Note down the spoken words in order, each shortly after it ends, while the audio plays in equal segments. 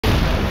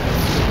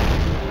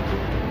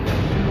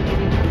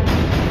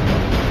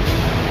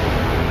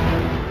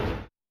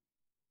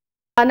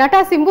ನಟ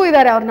ಸಿಂಬು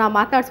ಇದ್ದಾರೆ ಅವ್ರನ್ನ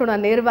ಮಾತನಾಡಿಸೋಣ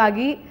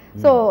ನೇರವಾಗಿ.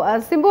 ಸೊ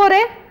ಸಿಂಬು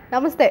ಅವರೇ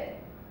ನಮಸ್ತೆ.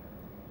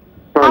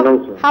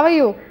 How are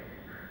you?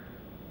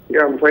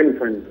 Yeah, I'm fine.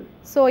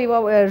 So you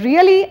are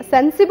really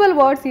sensible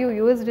words you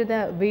used in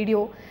the video.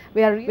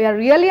 We are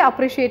really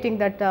appreciating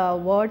that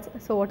words.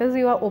 So what is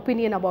your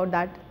opinion about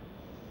that?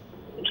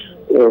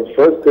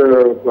 First,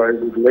 I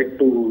would like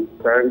to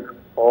thank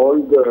all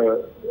the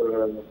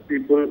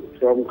people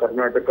from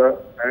Karnataka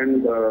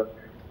and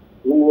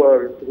who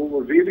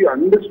really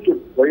understood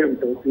why I'm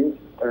talking,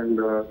 and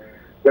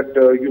that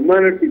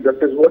humanity,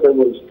 that is what I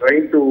was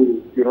trying to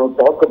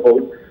talk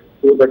about.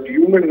 So that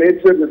human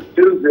nature is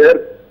still there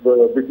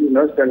between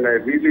us, and I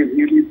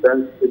really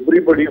thank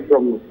everybody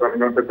from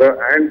Karnataka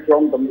and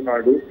from Tamil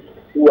Nadu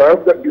who have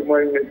that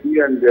humanity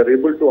and they are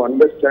able to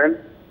understand.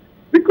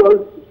 Because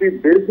see,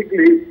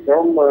 basically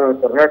from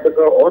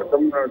Karnataka or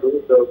Tamil Nadu,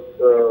 the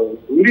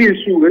only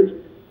issue is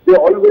they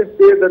always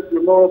say that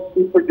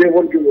people, they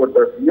won't give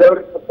water. Here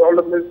the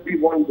problem is we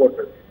want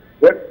water.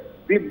 But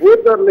we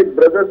both are like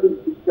brothers and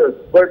sisters.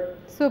 But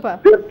Super.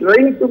 they are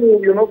trying to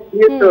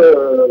create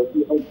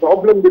a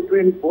problem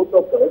between both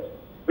of us,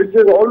 which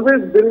has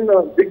always been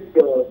a big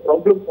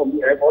problem for me.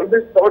 I've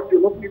always thought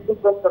people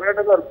from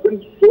Karnataka have been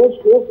so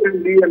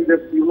friendly and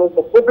they've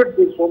supported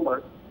me so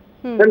much.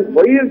 Then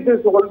why is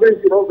this always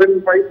when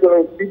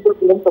people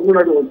from Tamil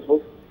Nadu also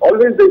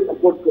always they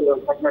support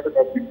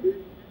Karnataka people?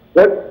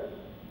 That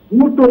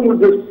you told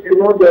this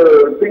the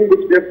thing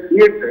which they have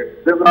created,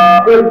 they will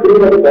always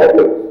bring a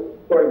problem.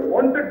 So I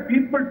wanted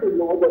people to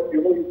know that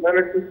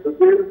humanity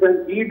prevails and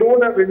we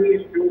don't have any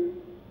issue.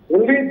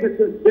 Only this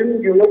has been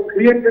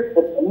created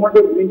for some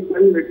other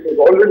reason. It was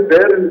always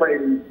there in my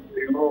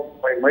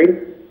my mind.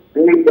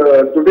 And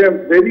today I'm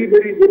very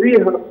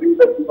happy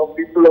that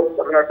people of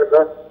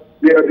Karnataka,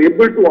 they are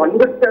able to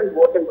understand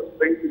what I was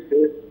trying to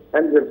say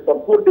and they are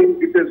supporting.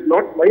 It is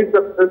not my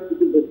success,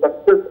 it is the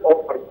success of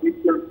our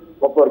people,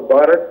 of our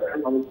Bharat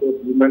and also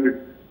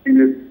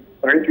humanity.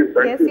 Thank you.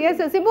 Yes,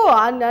 Simbu,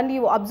 and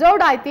you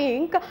observed, I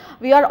think,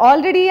 we are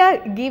already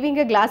giving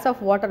a glass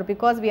of water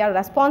because we are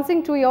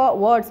responding to your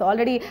words.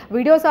 Already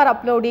videos are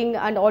uploading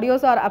and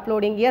audios are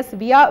uploading. Yes,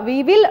 we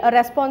will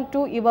respond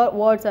to your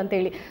words ಅಂತ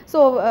ಹೇಳಿ. So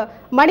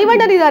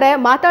Manivannan ಇದ್ದಾರೆ,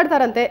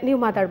 ಮಾತಾಡ್ತಾರಂತೆ, ನೀವು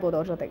ಮಾತಾಡ್ಬೋದು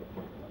ಅವ್ರ ಜೊತೆಗೆ.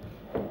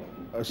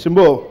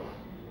 Simbu,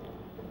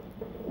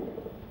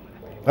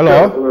 hello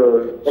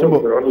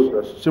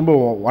Simbu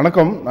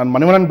வணக்கம், நான்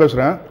மணிவண்ணன்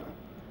பேசுகிறேன்.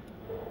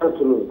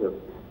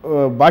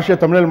 பாஷை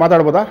தமிழில்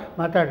மாತಾಡ್ಬೋದா?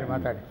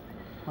 மாತಾடி.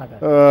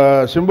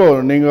 சிம்பு,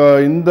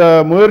 நீங்கள் இந்த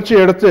முயற்சி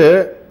எடுத்து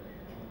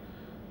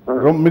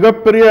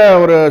மிகப்பெரிய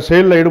ஒரு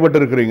செயலில்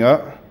ஈடுபட்டு இருக்கிறீங்க.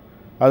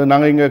 அது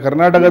நாங்கள் இங்கே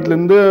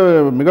கர்நாடகத்திலேருந்து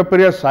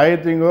மிகப்பெரிய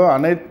சாகித்யங்க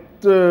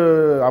அனைத்து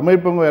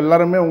அமைப்புங்க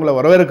எல்லாருமே உங்களை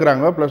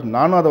வரவேற்கிறாங்க. ப்ளஸ்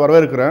நானும் அதை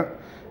வரவேற்கிறேன்.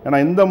 ஏன்னா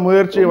இந்த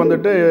முயற்சி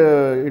வந்துட்டு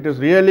it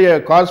is really a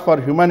cause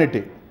for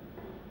humanity.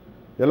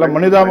 எல்லாம்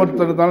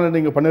மனிதாபிமானத்தினால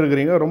நீங்கள்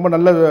பண்ணியிருக்கிறீங்க. ரொம்ப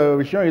நல்ல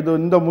விஷயம்.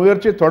 இந்த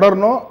முயற்சி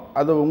தொடரணும்.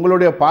 அது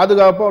உங்களுடைய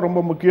பாதுகாப்பாக ரொம்ப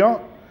முக்கியம்.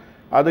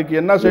 அதுக்கு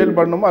என்ன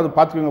செயல்படணுமோ அதை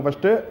பார்த்துக்கோங்க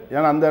ஃபஸ்ட்டு.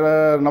 ஏன்னா அந்த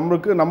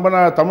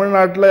நம்ம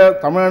தமிழ்நாட்டில்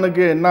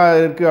தமிழனுக்கு என்ன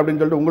இருக்குது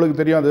அப்படின்னு சொல்லிட்டு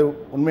உங்களுக்கு தெரியும். அது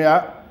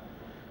உண்மையாக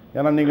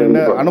ஏன்னா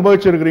நீங்கள்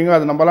அனுபவிச்சிருக்கிறீங்க.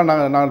 அது நம்மளாம்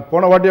நான்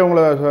போன வாட்டியே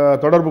உங்களை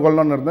தொடர்பு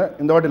கொள்ளணும்னு இருந்தேன்.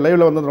 இந்த வாட்டி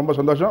லைவில் வந்தது ரொம்ப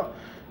சந்தோஷம்.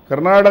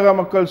 கர்நாடகா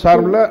மக்கள்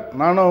சார்பில்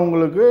நானும்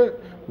உங்களுக்கு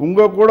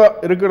உங்கள் கூட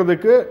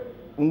இருக்கிறதுக்கு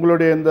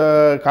உங்களுடைய இந்த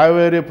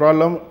காவேரி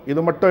ப்ராப்ளம் இது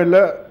மட்டும் இல்லை,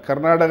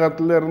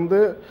 கர்நாடகத்திலேருந்து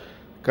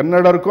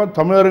கன்னடருக்கும்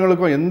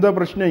தமிழர்களுக்கும் எந்த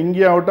பிரச்சனையும்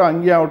இங்கேயே ஆகட்டும்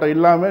அங்கேயே ஆகட்டும்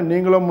இல்லாமல்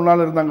நீங்களும்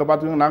முன்னால் இருந்து அங்கே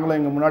பார்த்துக்கோங்க, நாங்களும்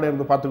இங்கே முன்னாடி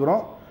இருந்து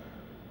பார்த்துக்குறோம்.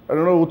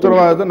 அதனோட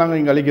உத்தரவாதத்தை நாங்கள்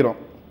இங்கே அளிக்கிறோம்.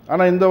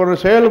 ஆனால் இந்த ஒரு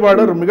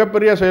செயல்பாடு ஒரு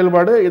மிகப்பெரிய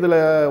செயல்பாடு. இதில்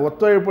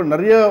ஒத்துழைப்பு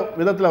நிறைய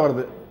விதத்தில்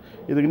வருது.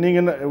 இதுக்கு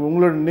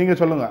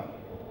நீங்கள் சொல்லுங்கள்.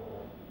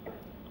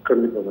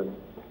 கண்டிப்பாக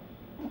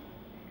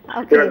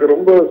எனக்கு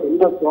ரொம்ப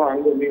சந்தோஷம்.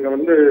 அங்கே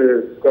நீங்கள்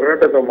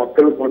கர்நாடகா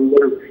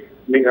மக்களுக்கு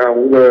நீங்க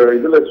உங்க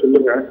இதுல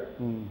சொல்லுங்க.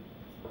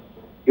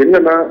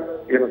 என்னன்னா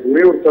எனக்கு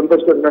ஒரே ஒரு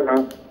சந்தோஷம் என்னன்னா,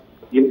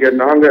 இங்க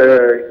நாங்க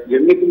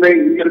என்னைக்குமே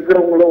இங்க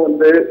இருக்கிறவங்களும்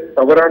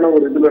தவறான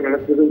ஒரு இதுல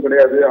நினைச்சதும்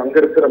கிடையாது, அங்க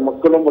இருக்கிற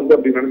மக்களும்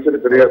அப்படி நினைச்சது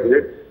கிடையாது.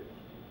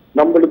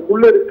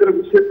 நம்மளுக்குள்ள இருக்கிற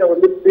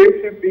விஷயத்த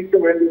பேசி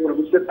தீர்க்க வேண்டிய ஒரு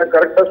விஷயத்த,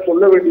 கரெக்டா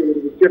சொல்ல வேண்டிய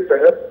ஒரு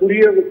விஷயத்த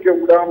புரிய வைக்க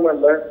விடாம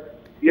இல்ல,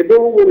 ஏதோ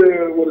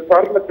ஒரு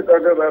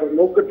காரணத்துக்காக வேற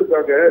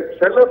நோக்கத்துக்காக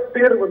சில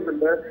பேர்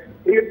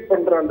கிரியேட்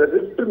பண்ற அந்த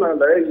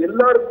ரிஸ்ட்னால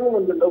எல்லாருக்கும்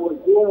ஒரு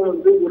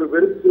கோவம் ஒரு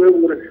வெறுப்பு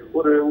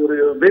ஒரு ஒரு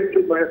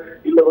வேற்றுமை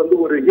இல்ல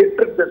ஒரு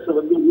ஹேட்ரட்னஸ்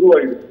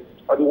உருவாயிடுது.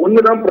 அது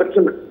ஒண்ணுதான்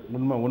பிரச்சனை.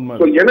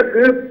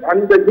 எனக்கு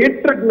அந்த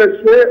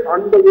ஹேட்ரட்னஸ்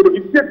அந்த ஒரு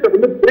விஷயத்தை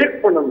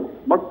பிரேக் பண்ணணும்.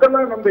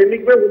 மக்களா நம்ம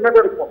என்னைக்குமே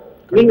உன்னதா இருப்போம்.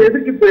 நீங்க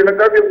எதுக்கு இப்ப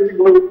எனக்காக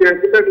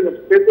கிட்ட நீங்க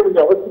பேச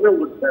வேண்டிய அவசியமே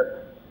உங்களுக்கு.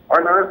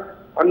 ஆனா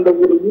அந்த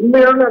ஒரு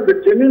உண்மையான அந்த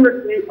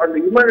ஜென்யூனிட்டி, அந்த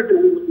ஹியூமனிட்டி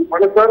உங்களுக்கு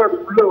மனசார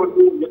அதுக்குள்ள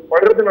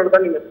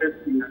படுறதுனாலதான் நீங்க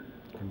பேசுறீங்க.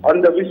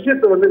 அந்த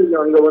விஷயத்த நீங்க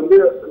அங்க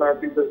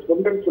நான் இந்த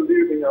சொந்தன்னு சொல்லி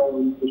நீங்க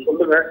அவங்களுக்கு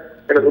சொல்லுங்க.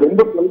 எனக்கு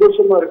ரொம்ப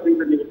சந்தோஷமா இருக்கு.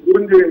 இதை நீங்க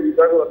புரிஞ்சு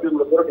எங்களுக்காக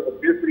இவ்வளவு தூரம் நீங்க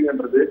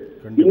பேசுறீங்கன்றது.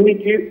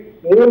 இன்னைக்கு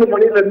 3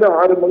 மணில இருந்து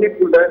 6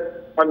 மணிக்குள்ள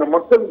அந்த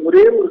மக்கள்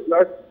ஒரே ஒரு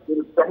கிளாஸ்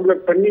ஒரு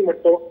டம்ளர் தண்ணி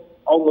மட்டும்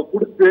அவங்க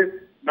கொடுத்து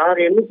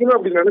நான் என்னைக்குமே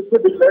அப்படி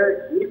நினைச்சது இல்ல.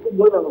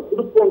 இருக்கும்போது நாங்க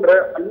கொடுப்போன்ற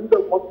அந்த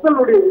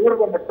மக்களுடைய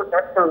உணர்வை மட்டும்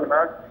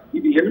காட்டினாங்கன்னா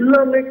இது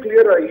எல்லாமே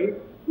கிளியர் ஆகி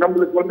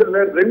நம்மளுக்கு வந்து இல்ல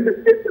 2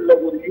 ஸ்டேட் இல்ல,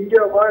 ஒரு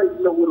இந்தியாவா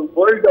இல்ல ஒரு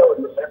வேர்ல்டா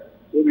இல்ல,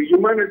 ஒரு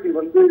ஹியூமனிட்டி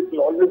வந்து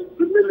ஆல்வேஸ்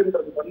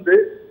பிரிவில்ன்றது வந்து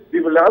we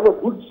will have a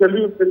good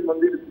solution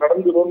வந்து இது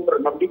நடந்துரும்ன்ற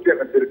நம்பிக்கை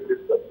எனக்கு இருக்கு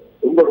சார்.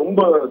 ரொம்ப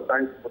ரொம்ப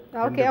thanks.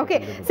 Okay.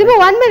 Simbu,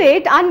 1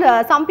 minute, and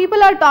some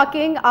people are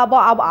talking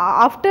about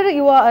after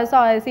you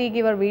saw seeing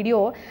your video,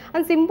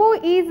 and Simbu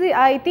is,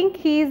 I think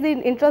he is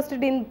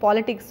interested in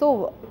politics. So,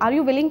 are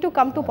you willing to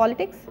come to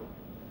politics?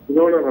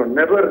 No,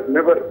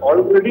 never.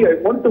 Already, I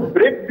want to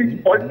break this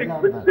politics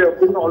which they have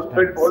been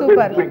always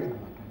doing.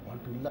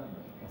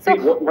 See,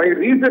 my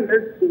reason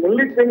is the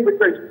only thing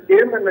which I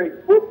came and I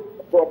spoke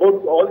about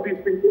all these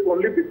things is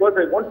only because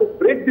I want to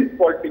break this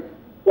politics.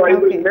 So I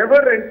will never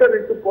enter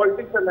into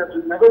politics and I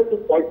will never do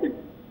politics.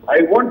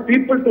 I want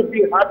people to be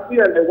happy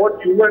and I want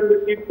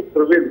humanity to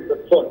prevail.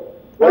 That's all.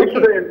 Why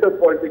should I enter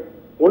politics?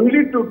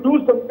 Only to do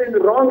something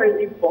wrong I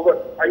need power.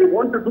 I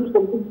want to do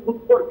something good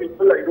for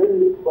people. I don't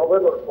need power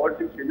or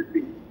politics,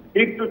 anything.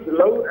 People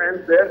love and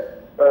their,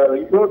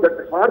 that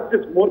heart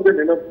is more than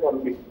enough for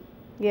me.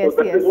 Yes, so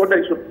that is what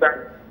I should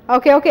thank.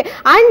 Okay.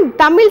 And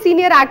Tamil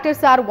senior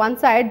actors are one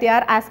side, they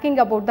are asking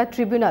about the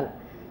tribunal.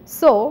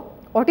 So,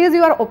 what is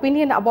your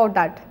opinion about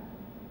that?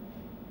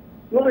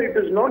 No, it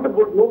is not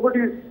about nobody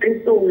is trying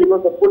to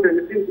support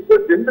anything,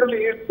 because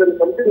generally if there is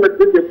something like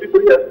this,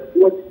 everybody has to do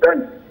what's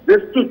done.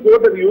 Just to show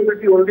the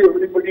unity only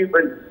everybody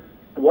went.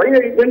 Why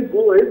I didn't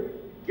go is,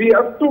 we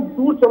have to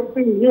do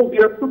something new, we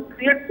have to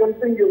create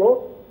something,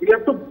 we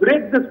have to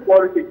break this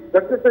politics.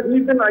 That is the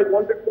reason I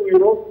wanted to,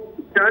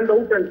 stand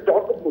out and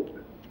talk about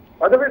it.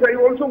 Otherwise, I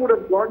also would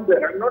have gone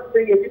there. I'm not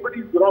saying anybody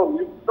is wrong.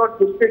 You should not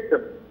mistake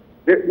them.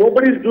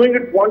 Nobody is doing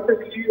it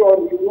wantedly or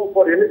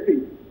for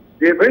anything.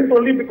 They went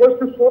only because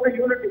to show the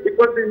unity,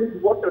 because they need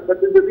water. That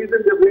is the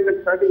reason they're going and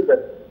standing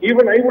there.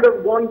 Even I would have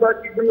gone back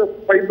even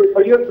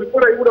 5 years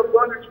before. I would have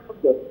gone and stood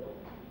there.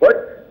 But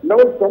now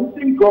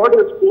something God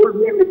has told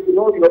me,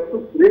 you have to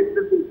break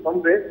this in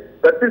some way.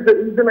 That is the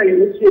reason I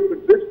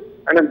initiated this,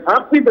 and I'm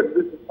happy that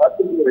this is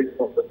happening right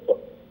now. That's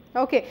all.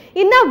 Okay.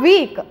 In a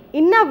week,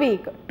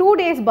 2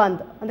 days band,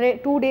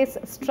 2 days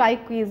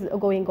strike is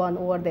going on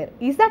over there.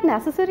 Is that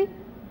necessary?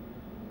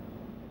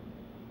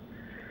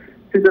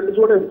 See, that is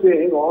what I'm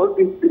saying. All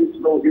these things,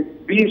 if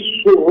we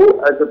show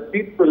as a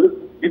people,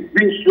 if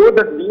we show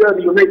that we are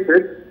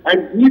united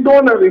and we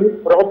don't have any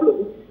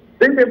problems,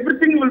 then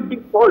everything will be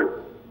solved.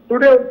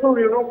 Today also,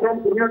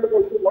 from Karnataka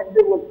also, what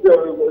they was,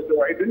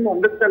 I didn't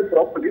understand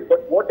properly,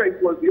 but what I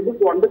was able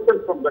to understand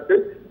from that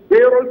is,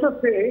 they are also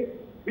saying,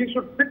 we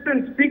should sit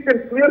and speak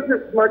and clear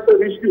this matter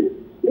issue.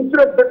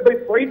 Instead of that, by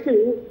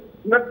fighting,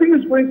 nothing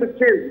is going to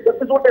change. That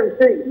is what I'm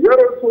saying. Here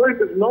also,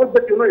 it is not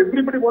that,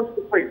 everybody wants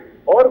to fight.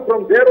 Or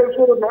from there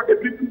also, not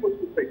everybody wants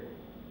to fight.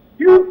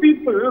 Few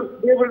people,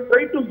 they will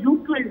try to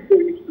utilize the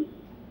issue.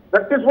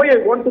 That is why I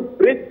want to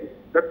break this.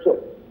 That's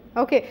all.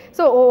 Okay.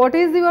 So, what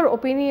is your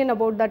opinion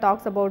about the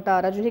talks about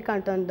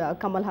Rajinikanth and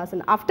Kamal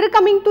Hassan? After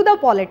coming to the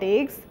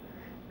politics,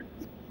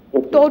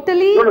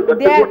 totally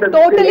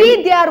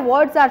their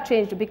words are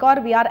changed, because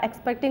we are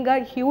expecting a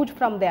huge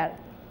from there.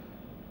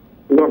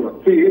 No.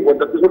 See,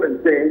 that is what I'm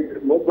saying.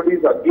 Nobody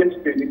is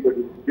against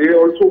anybody. They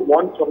also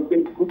want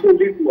something good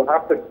only to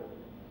happen.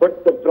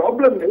 But the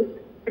problem is,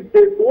 if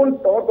they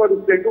don't talk or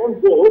if they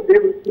don't go, they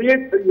will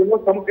create,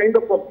 some kind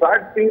of a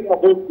bad thing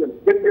about them.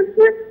 When they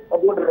say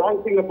about a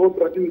wrong thing about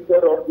Rajini sir,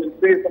 or they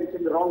say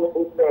something wrong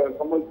about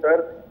Kamal sir,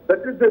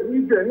 that is the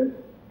reason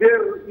they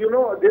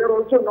are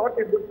also not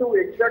able to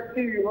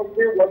exactly,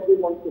 say what they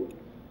want to.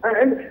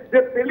 And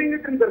they're telling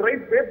it in the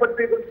right way, but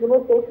they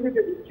will, totally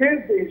they will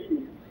change the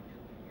issue.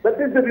 That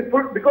is the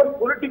report, because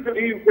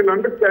politically you can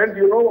understand,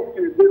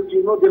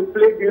 they'll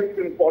play games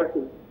in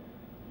politics.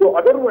 So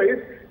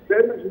otherwise,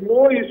 there is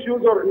no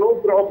issues or no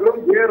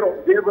problem.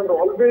 They were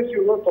always,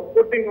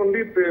 supporting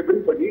only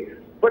everybody.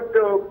 But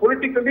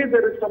politically,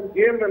 there is some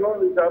game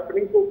is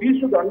happening. So we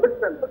should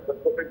understand that. That's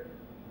correct.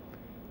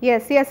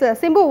 Yes.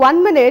 Simbu,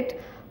 1 minute.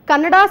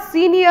 Kannada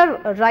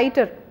senior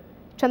writer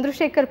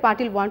Chandrasekhar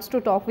Patil wants to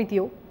talk with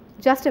you.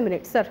 Just a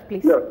minute, sir,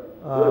 please. Yeah.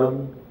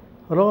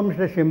 Hello,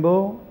 Mr.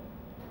 Simbu.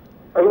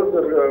 Hello,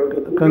 sir.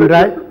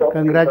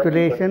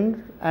 Congratulations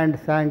and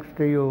thanks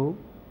to you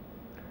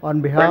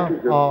on behalf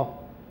of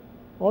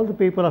all the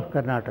people of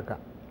Karnataka.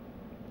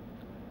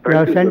 You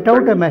have sent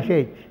out a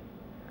message.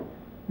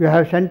 You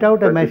have sent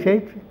out a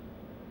message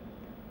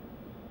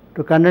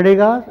to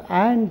Kannadigas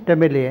and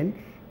Tamilians,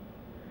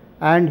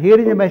 and here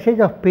is a message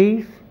of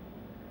peace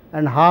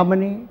and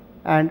harmony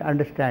and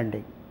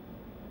understanding.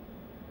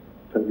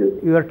 Thank you.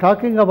 You are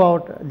talking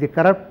about the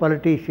corrupt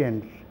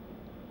politicians.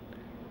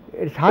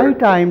 It's high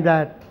time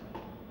that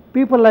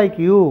people like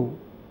you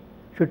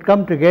should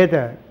come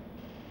together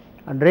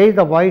and raise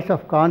the voice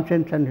of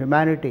conscience and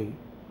humanity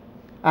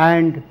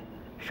and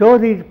show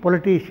these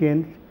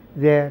politicians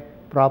their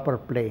proper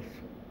place.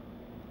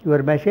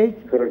 Your message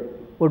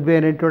would be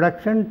an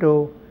introduction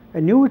to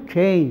a new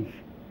change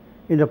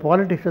in the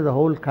politics of the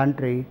whole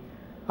country.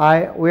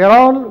 We are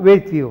all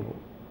with you.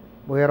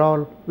 We are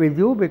all with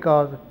you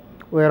because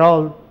we are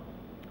all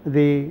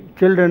the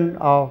children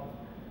of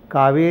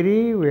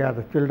Kaveri, we are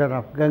the children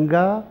of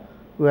Ganga,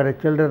 we are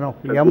the children of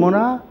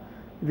Yamuna.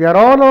 They are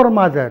all our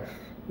mothers,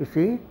 you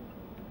see.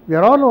 They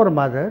are all our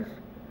mothers,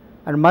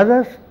 and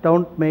mothers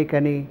don't make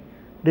any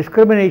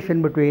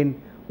discrimination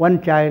between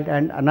one child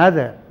and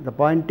another. The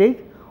point is,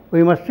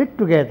 we must sit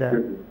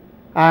together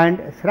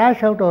and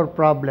thrash out our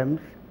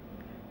problems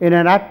in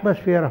an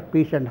atmosphere of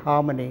peace and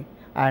harmony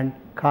and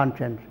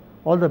conscience.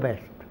 All the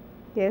best.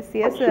 Yes,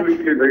 yes, sir.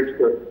 Absolutely right,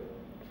 sir.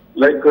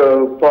 Like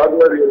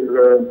father is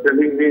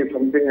telling me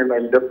something, and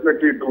I'll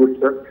definitely do it,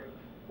 sir.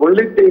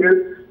 Only thing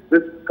is,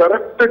 this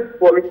corrupted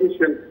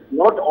politicians,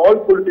 not all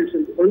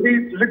politicians,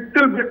 only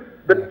little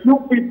bit, the few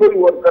people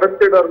who are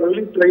corrupted are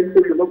only trying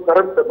to,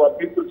 corrupt about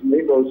people's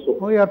mind also.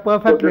 Oh, you are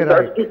perfectly so this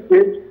right. has to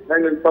change,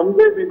 and in some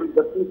way we will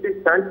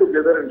definitely stand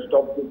together and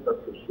stop this, that's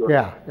for sure.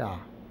 Yeah, yeah.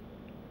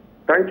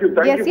 Thank you,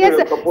 thank Yes, you. yes. For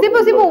your support.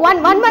 Simbu,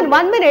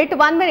 one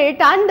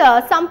minute.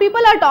 And some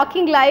people are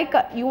talking like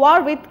you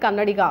are with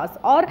Kannadigas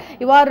or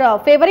you are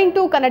favoring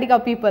to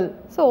Kannadiga people.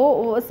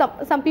 So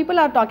some people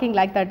are talking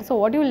like that. So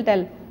what you will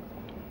tell?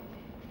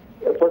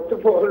 First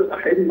of all,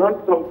 I am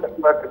not from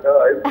Karnataka,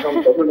 I am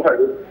from Tamil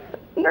Nadu,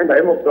 and I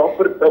am a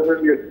proper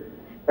Tamilian.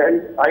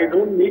 And I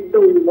don't need to,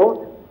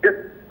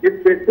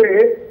 if they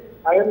say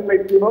I am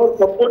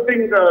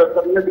supporting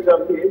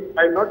Kannadiga means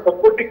I am not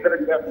supporting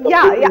Kannadiga.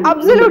 Yeah,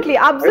 absolutely.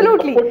 I am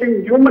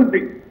supporting human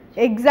beings.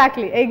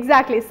 Exactly.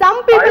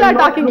 Some people are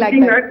talking like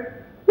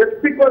that.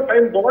 Just because I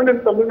am born in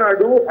Tamil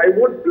Nadu, I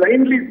won't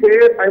blindly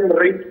say I am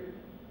right.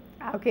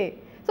 Okay.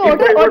 So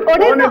what is the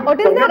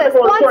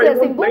response, I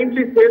won't Simbu?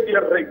 blindly say they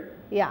are right.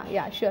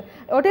 Yeah, sure.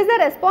 What is the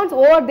response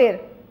over there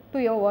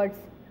to your words?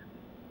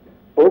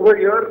 Over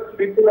here,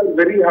 people are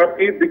very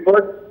happy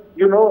because,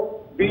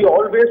 we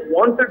always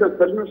wanted a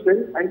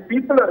solution, and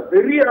people are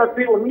very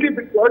happy only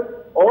because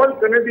all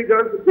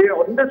Kannadigas, they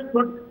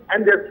understood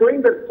and they are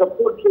showing their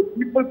support. So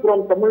people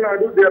from Tamil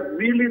Nadu, they are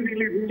really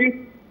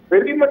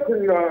very much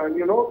in, they are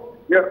in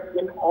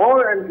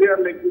awe, and they are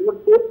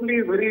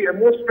totally very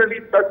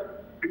emotionally touched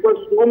because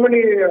so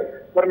many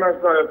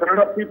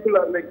Kannada people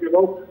are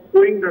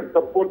showing their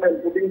support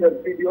and putting their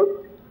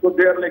videos. So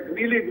they are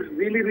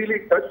really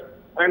touched.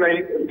 And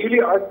I really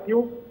ask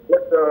you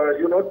that,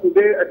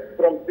 today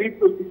from 3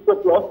 to 6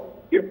 o'clock,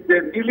 if they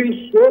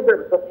really show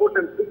their support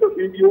and put a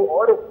video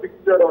or a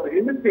picture or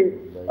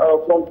anything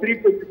from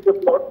 3 to 6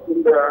 o'clock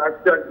in the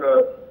hashtag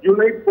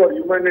Unite for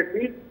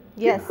Humanity,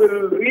 yes, it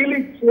will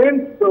really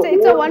change the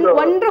it's whole, a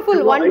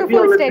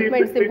wonderful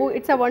statement, between, Simbu.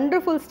 It's a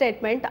wonderful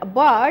statement.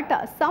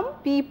 But some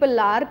people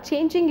are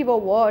changing your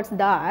words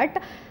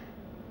that...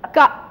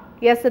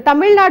 Yes, the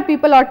Tamil Nadu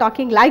people are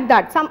talking like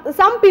that.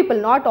 Some people,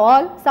 not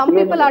all, some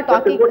people are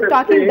talking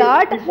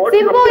that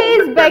Simbu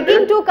is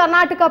begging to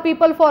Karnataka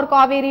people for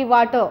Kaveri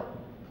water.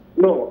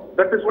 No,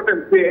 that is what I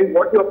am saying.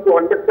 What you have to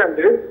understand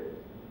is,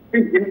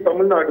 in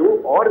Tamil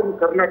Nadu or in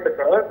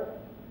Karnataka,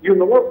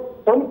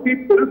 some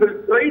people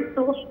will try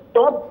to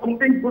stop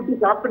something good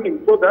is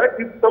happening, so that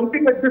if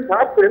something like this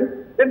happens,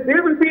 then they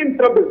will be in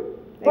trouble.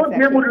 So exactly.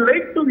 They would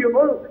like to,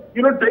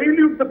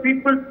 dilute the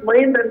people's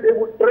mind, and they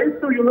would try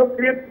to,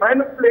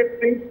 manipulate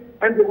things,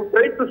 and they would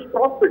try to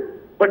stop it.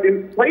 But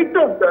in spite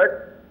of that,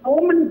 so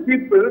many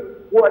people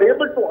who are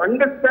able to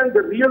understand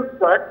the real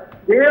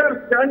fact, they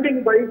are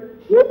standing by,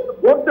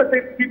 both the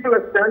side people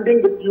are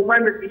standing with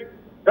humanity.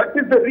 That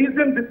is the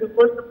reason this is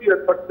going to be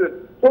a success.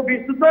 So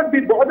we should not be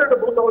bothered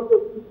about all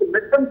those people.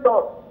 Let them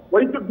talk.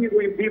 Why should we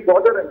be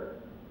bothered?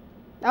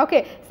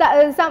 Okay,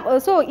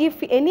 so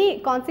if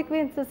any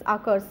consequences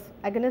occurs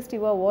against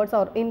your words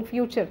or in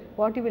future,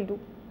 what you will do?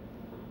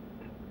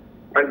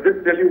 I'll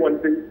just tell you one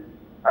thing.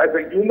 As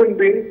a human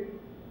being,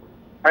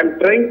 I'm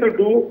trying to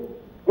do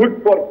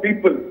good for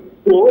people.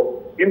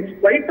 So, in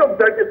spite of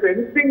that, if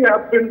anything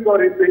happens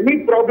or if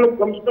any problem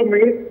comes to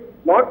me,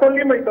 not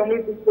only my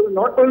Tamil people,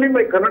 not only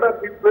my Kannada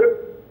people,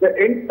 the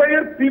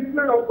entire people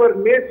of our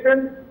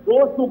nation,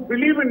 those who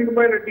believe in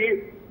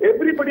humanity,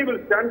 everybody will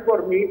stand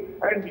for me,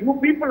 and you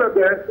people are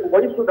there, so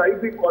why should I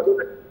be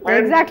bothered?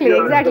 Exactly.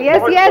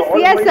 Yes,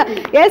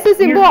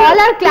 Simbu, all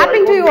are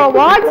clapping to your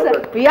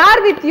words. We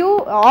are with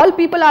you, all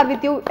people are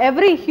with you,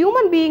 every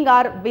human being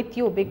are with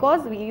you,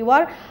 because you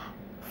are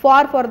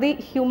for the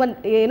human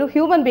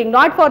being,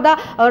 not for the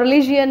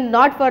religion,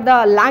 not for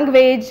the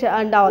language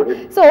and all.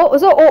 So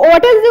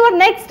what is your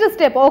next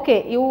step?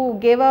 Okay, you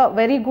gave a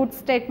very good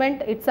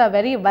statement. It's a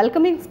very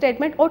welcoming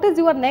statement. What is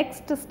your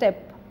next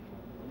step?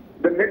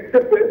 The next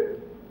step is,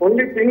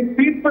 only thing,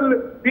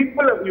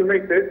 people are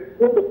united.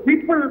 So the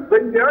people,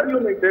 when they are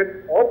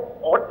united,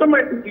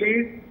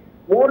 automatically,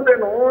 more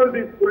than all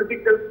this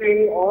political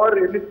thing or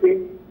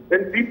anything,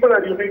 when people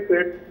are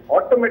united,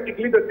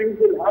 automatically the things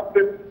will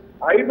happen.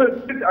 I will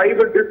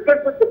discuss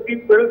with the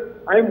people.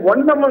 I am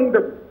one among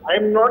them. I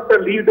am not a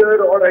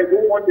leader, or I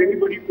don't want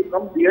anybody to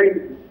come behind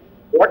me.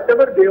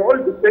 Whatever they all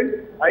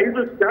decide, I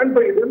will stand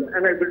by them,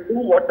 and I will do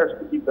what has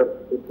to be done.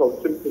 It's so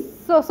simple.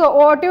 So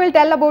what you will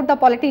tell about the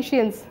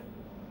politicians?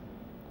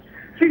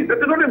 See, that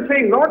is what I'm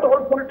saying. Not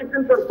all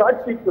politicians are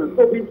bad people.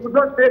 So we should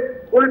not say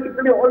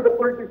politically all the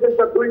politicians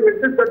are doing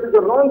it. That is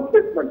a wrong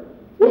statement.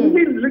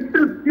 Only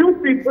little few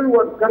people who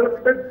are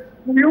corrupted,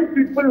 few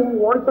people who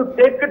want to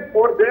take it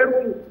for their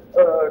own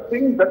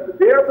thing, that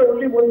they are the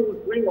only ones who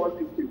are doing all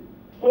these things.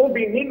 So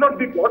we need not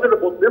be bothered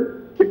about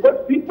them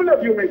because people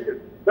have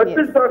united. That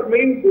is our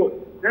main goal.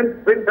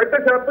 And when that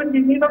has happened, we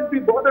need not be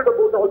bothered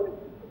about all this.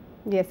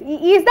 Yes.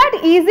 Is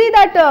that easy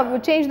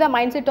that change the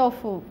mindset of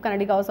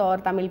Kannadigas or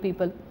Tamil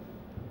people?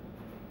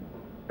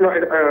 No,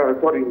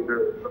 sorry.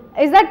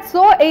 Is that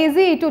so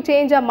easy to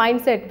change a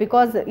mindset?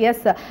 Because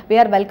yes, we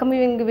are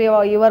welcoming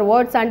your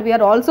words and we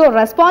are also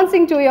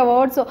responding to your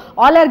words. So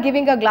all are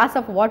giving a glass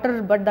of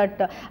water, but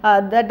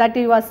that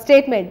your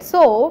statement.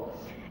 So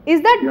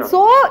is that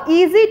so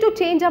easy to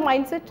change a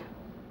mindset?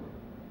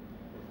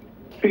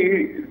 See,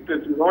 it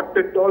is not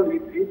at all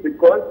easy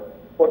because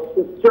for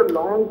such a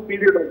long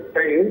period of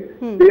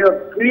time, they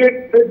have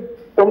created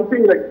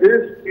something like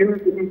this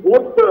in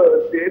both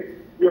the states,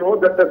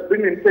 that has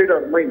been inside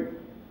our mind.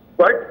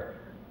 But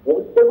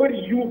whatever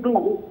you do,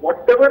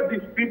 whatever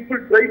these people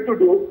try to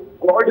do,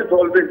 God is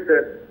always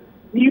there.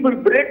 He will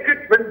break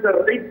it when the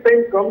right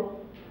time comes.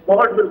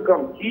 God will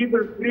come. He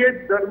will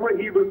create dharma.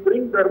 He will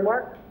bring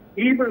dharma.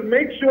 He will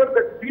make sure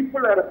that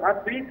people are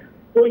happy.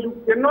 So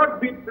you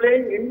cannot be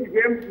playing any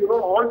games,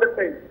 all the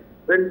time.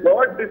 When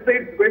God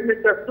decides when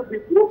it has to be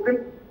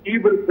broken, He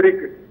will break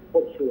it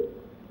for sure.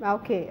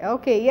 Okay.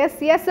 Yes.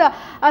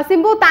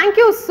 Simbu, thank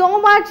you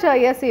so much.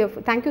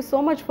 Thank you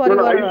so much for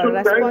your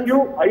response. Thank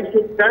you. I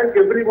should thank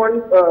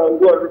everyone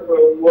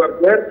who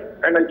are there,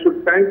 and I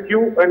should thank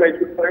you, and I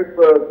should thank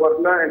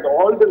Varna and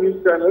all the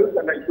news channels,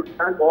 and I should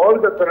thank all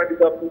the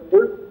Kannadiga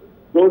people,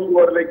 those who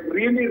are like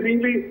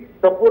really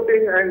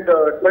supporting and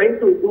trying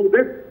to do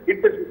this.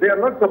 They are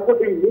not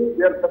supporting me,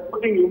 they are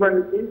supporting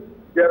humanity,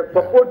 they are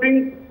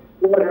supporting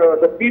for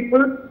the people,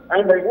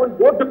 and I want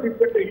both the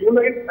people to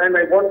unite, and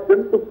I want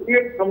them to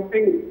create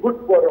something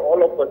good for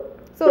all of us.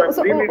 So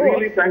I'm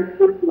really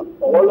thankful to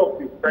all of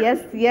you.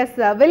 Yes.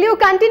 Will you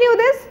continue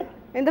this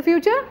in the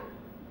future?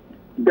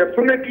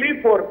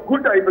 Definitely, for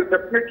good, I will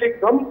definitely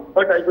come,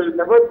 but I will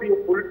never be a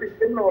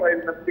politician, or I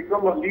will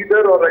become a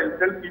leader, or I will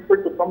tell people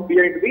to come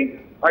behind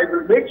me. I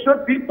will make sure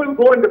people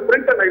go in the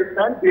front and I will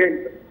stand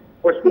behind them.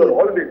 For sure,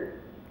 always.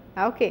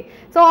 Okay.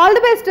 So all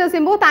the best,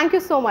 Simbu. Thank you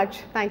so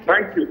much. Thank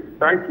you.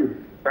 Thank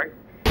you.